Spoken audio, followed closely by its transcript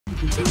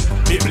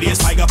Me blaze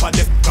fire up on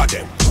the f*** of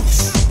them.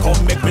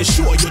 Come make me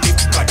show you the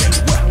f*** of them.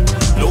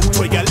 Look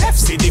to your left,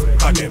 see the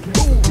f*** of them.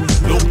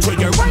 Look to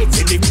your right,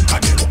 see the f***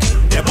 of them.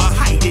 Them a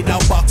hiding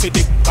out back, see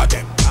the f*** of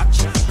them.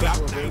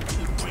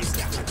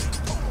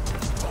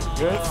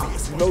 Good.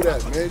 You know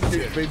that, man. You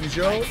get baby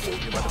show. You're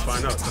about to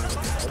find out.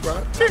 All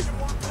right.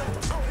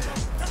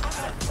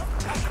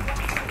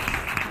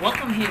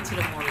 Welcome here to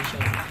the morning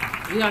show.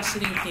 We are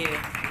sitting here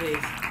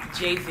with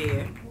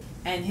JVere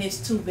and his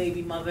two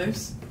baby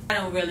mothers. I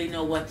don't really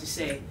know what to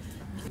say.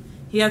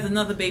 He has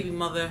another baby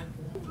mother,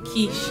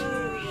 Kish,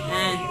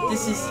 and the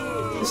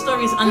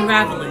story is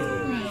unraveling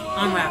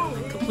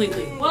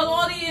completely. Well,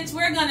 audience,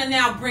 we're gonna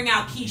now bring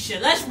out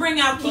Keisha. Let's bring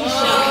out Keisha.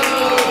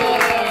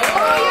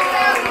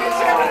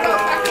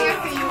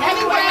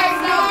 Anyway,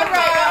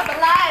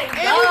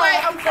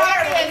 I'm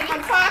talking.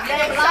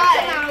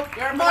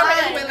 You're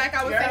lying. Like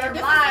I was saying,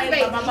 this is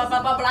baby.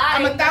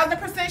 I'm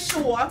 1,000%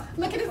 sure.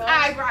 Look at his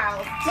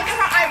eyebrows. Look at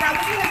her eyebrows.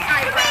 Look at his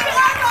eyebrows.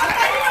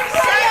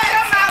 Shut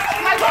your mouth.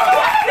 What you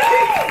want to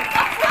do?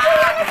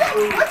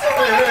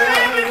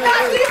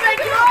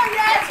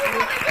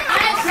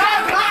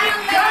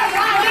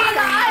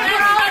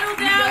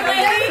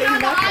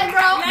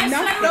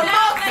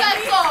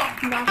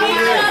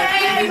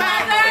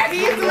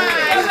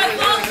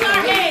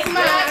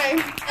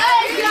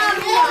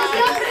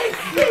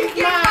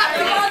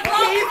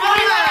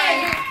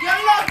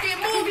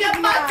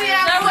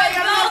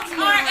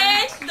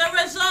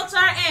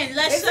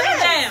 Let's settle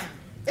down.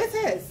 It's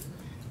his.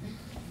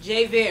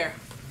 JVere,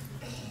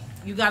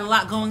 you got a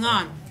lot going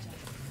on.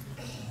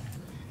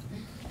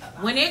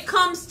 When it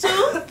comes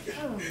to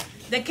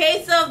the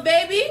case of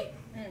baby,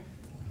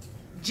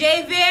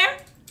 JVere,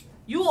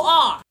 you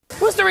are.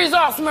 What's the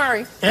results,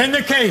 Murray? In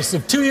the case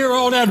of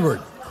 2-year-old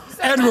Edward,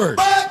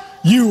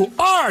 you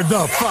are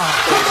the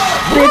father.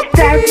 Bitch,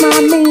 that's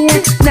my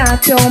man,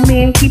 not your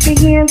man. Keep your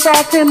hands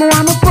off him or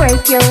I'ma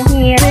break your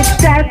hand. Bitch,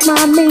 that's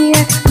my man,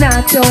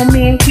 not your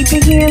man. Keep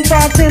your hands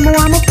off him or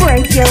I'ma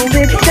break your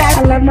bitch.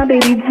 I love my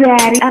baby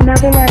daddy, I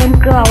never let him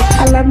go.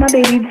 I love my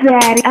baby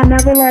daddy, I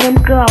never let him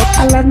go.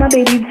 I love my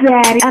baby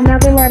daddy, I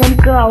never let him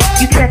go.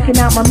 You checking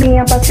out my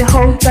man, but your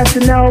hoes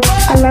doesn't know.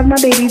 I love my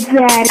baby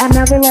daddy, I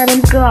never let him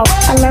go.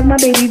 I love my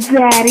baby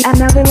daddy, I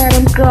never let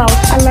him go.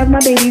 I love my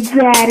baby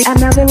daddy, I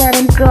never let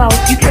him go.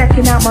 You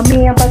checking out my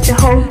man, but your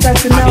hoes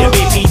doesn't know. I'm your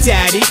baby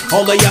daddy,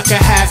 all of y'all can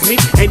have me.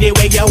 Any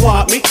way you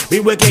want me, we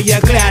will get you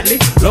gladly.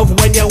 Love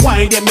when you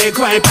whine, them me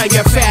grind by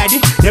your fatty.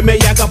 Them me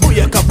yaka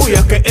booyaka,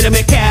 in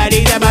me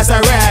caddy, them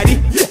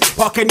Maserati.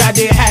 Walking out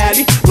the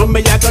alley, when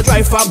me yaka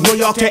drive from New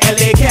York to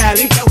LA,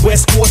 Cali.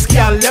 West Coast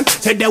gal them,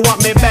 say they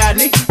want me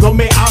badly. When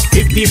me have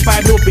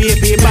 55, no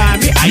baby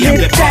mommy, I am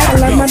the I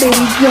love my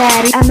baby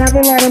daddy, I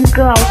never let him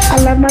go.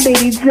 I love my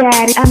baby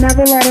daddy, I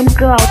never let him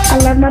go. I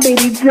love my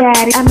baby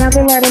daddy, I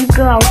never let him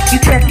go. You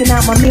checking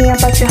out my man,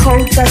 but your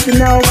hoes doesn't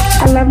know.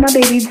 I love my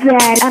baby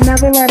daddy, I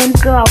never let him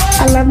go.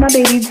 I love my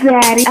baby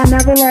daddy, I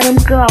never let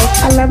him go.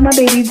 I love my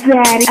baby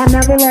daddy, I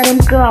never let him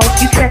go.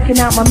 You checking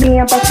out my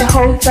man, but your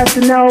hoes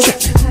doesn't know.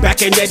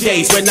 Back in the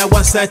days when I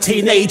was a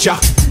teenager,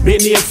 me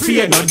name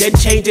Fear, no then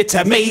change it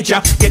to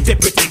Major. Get the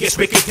prettiest,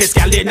 wickedest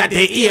gal in the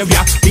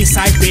area.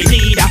 Besides me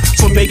leader,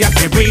 so me get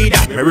me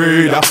breeder.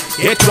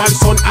 Get one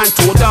son and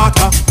two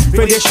daughter.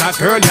 Finish a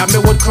girl, yeah, me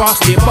would cross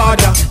the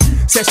border.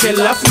 Say she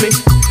love me,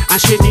 and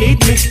she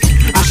need me,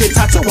 and she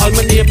tattoo all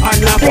my name on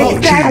her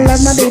body. I love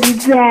my baby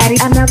daddy,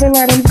 I never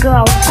let him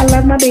go. I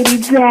love my baby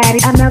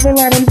daddy, I never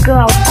let him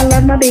go. I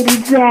love my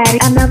baby daddy,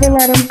 I never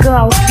let him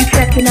go. You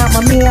checking out my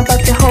man,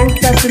 but your hoes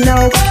doesn't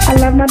know. I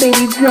love my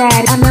baby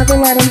daddy, I never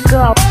let him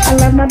go. I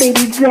love my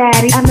baby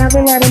daddy, I never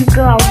let him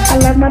go. I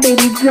love my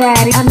baby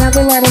daddy, I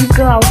never let him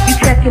go.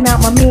 You checking out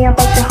my man,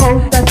 but your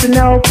hoes doesn't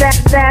know.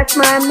 That's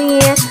my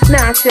man,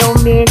 not your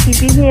man.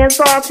 Keep your hands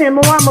off him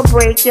or I'ma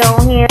break your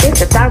hand.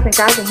 It's 1,000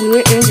 guys in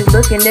here and you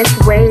looking this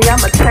way.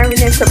 I'ma turn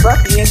into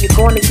Bucky and you're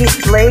gonna get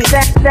slayed.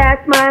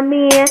 That's my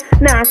man,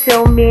 not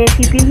your man.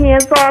 Keep your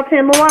hands off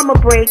him or I'ma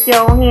break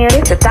your hand.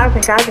 It's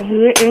 1,000 guys in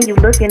here and you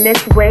looking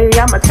this way.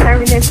 I'ma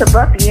turn into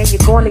Bucky and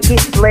you're gonna get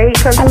slayed.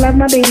 Cause I love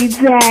my baby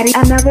daddy,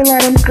 I never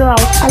let him go.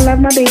 I love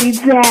my baby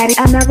daddy,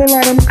 I never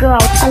let him go.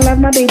 I love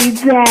my baby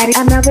daddy,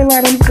 I never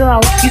let him go.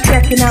 You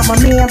checking out my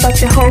man,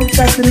 but your hoes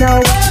doesn't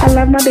know. I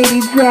love my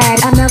baby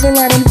daddy, I never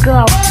let him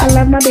go. I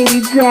love my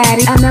baby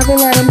daddy, I never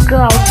let him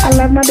go. I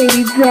love my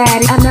baby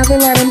daddy, I never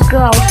let him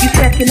go. You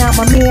checking out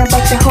my man,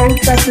 but your hoes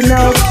doesn't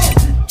know.